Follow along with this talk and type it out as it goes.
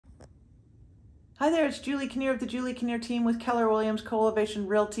Hi there, it's Julie Kinnear of the Julie Kinnear team with Keller Williams Co-Elevation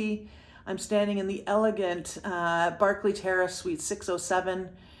Realty. I'm standing in the elegant Barclay Terrace, Suite 607.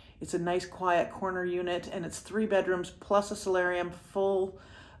 It's a nice quiet corner unit and it's 3 bedrooms plus a solarium full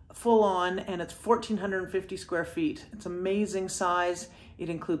on, and it's 1,450 square feet. It's amazing size. It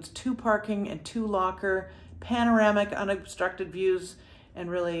includes 2 parking and 2 locker, panoramic unobstructed views, and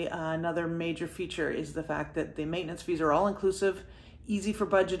really another major feature is the fact that the maintenance fees are all inclusive, easy for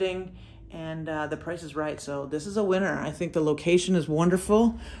budgeting, and the price is right. So this is a winner. I think the location is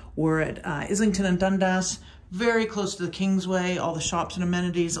wonderful. We're at Islington and Dundas, very close to the Kingsway, all the shops and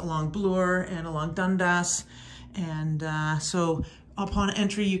amenities along Bloor and along Dundas. And so upon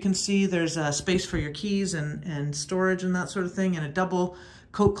entry, you can see there's a space for your keys and storage and that sort of thing, and a double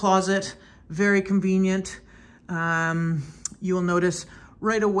coat closet, very convenient. You will notice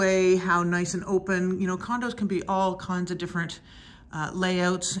right away how nice and open. You know, condos can be all kinds of different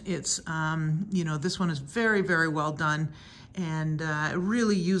layouts. It's, you know, this one is very, very well done and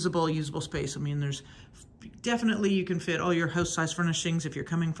really usable space. I mean, there's definitely, you can fit all your house size furnishings if you're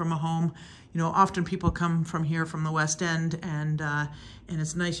coming from a home. You know, often people come from here from the West End, and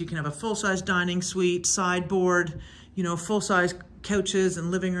it's nice. You can have a full-size dining suite, sideboard, you know, full-size couches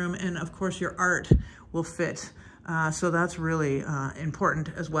and living room, and of course your art will fit. So that's really important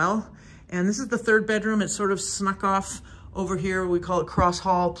as well. And this is the 3rd bedroom. It's sort of snuck off over here. We call it cross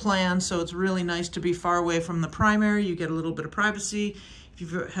hall plan. So it's really nice to be far away from the primary. You get a little bit of privacy. If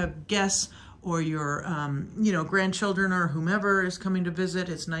you have guests or your, you know, grandchildren or whomever is coming to visit,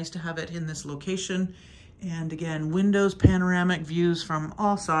 it's nice to have it in this location. And again, windows, panoramic views from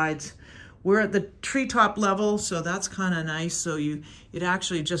all sides. We're at the treetop level, so that's kind of nice. So it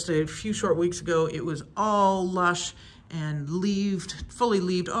actually, just a few short weeks ago, it was all lush and fully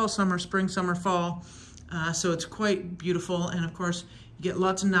leaved all summer, spring, summer, fall. So it's quite beautiful. And of course, you get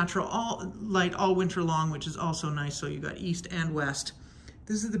lots of natural light all winter long, which is also nice. So you got east and west.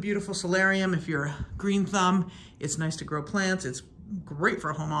 This is the beautiful solarium. If you're a green thumb, it's nice to grow plants. It's great for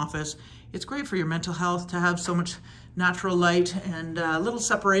a home office. It's great for your mental health to have so much natural light, and a little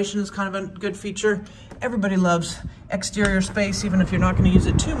separation is kind of a good feature. Everybody loves exterior space, even if you're not going to use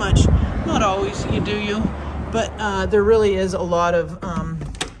it too much. Not always, you, but there really is a lot of,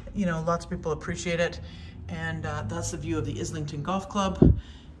 you know, lots of people appreciate it. And that's the view of the Islington Golf Club.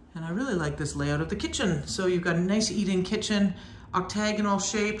 And I really like this layout of the kitchen. So you've got a nice eat-in kitchen, octagonal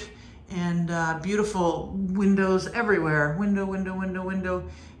shaped, and beautiful windows everywhere. Window,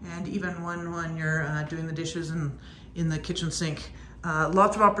 and even one when you're doing the dishes and in the kitchen sink.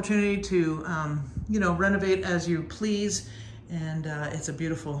 Lots of opportunity to, you know, renovate as you please. And it's a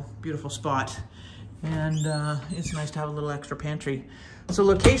beautiful, beautiful spot. And it's nice to have a little extra pantry. So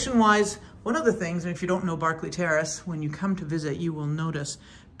location-wise, one of the things, and if you don't know Barclay Terrace, when you come to visit, you will notice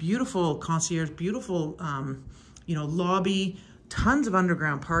beautiful concierge, beautiful, you know, lobby, tons of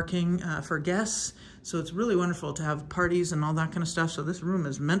underground parking for guests. So it's really wonderful to have parties and all that kind of stuff. So this room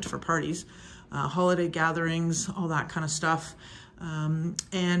is meant for parties, holiday gatherings, all that kind of stuff.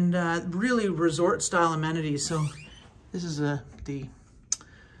 And really resort style amenities. So this is the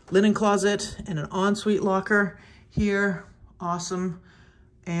linen closet and an ensuite locker here. Awesome.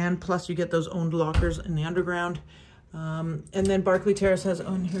 And plus you get those owned lockers in the underground. And then Barclay Terrace has,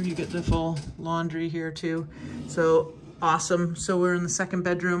 on here you get the full laundry here too. So awesome. So we're in the 2nd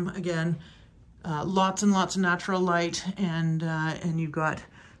bedroom again. Lots and lots of natural light, and you've got,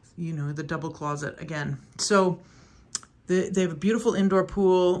 you know, the double closet again. So they have a beautiful indoor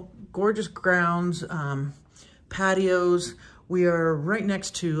pool, gorgeous grounds, patios. We are right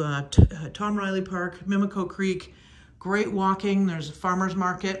next to Tom Riley Park, Mimico Creek. Great walking. There's a farmer's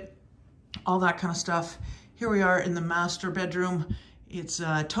market, all that kind of stuff. Here we are in the master bedroom. It's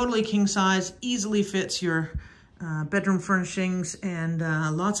totally king size, easily fits your bedroom furnishings, and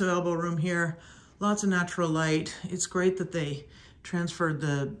lots of elbow room here, lots of natural light. It's great that they transferred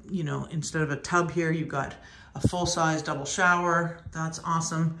the, you know, instead of a tub here, you've got a full-size double shower. That's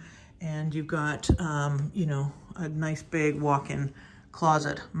awesome. And you've got, you know, a nice big walk-in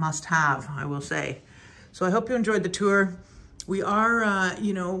closet, must have, I will say. So I hope you enjoyed the tour. We are,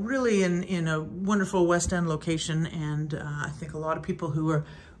 you know, really in a wonderful West End location, and I think a lot of people who have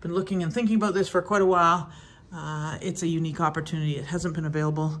been looking and thinking about this for quite a while, it's a unique opportunity. It hasn't been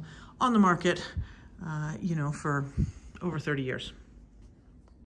available on the market, you know, for over 30 years.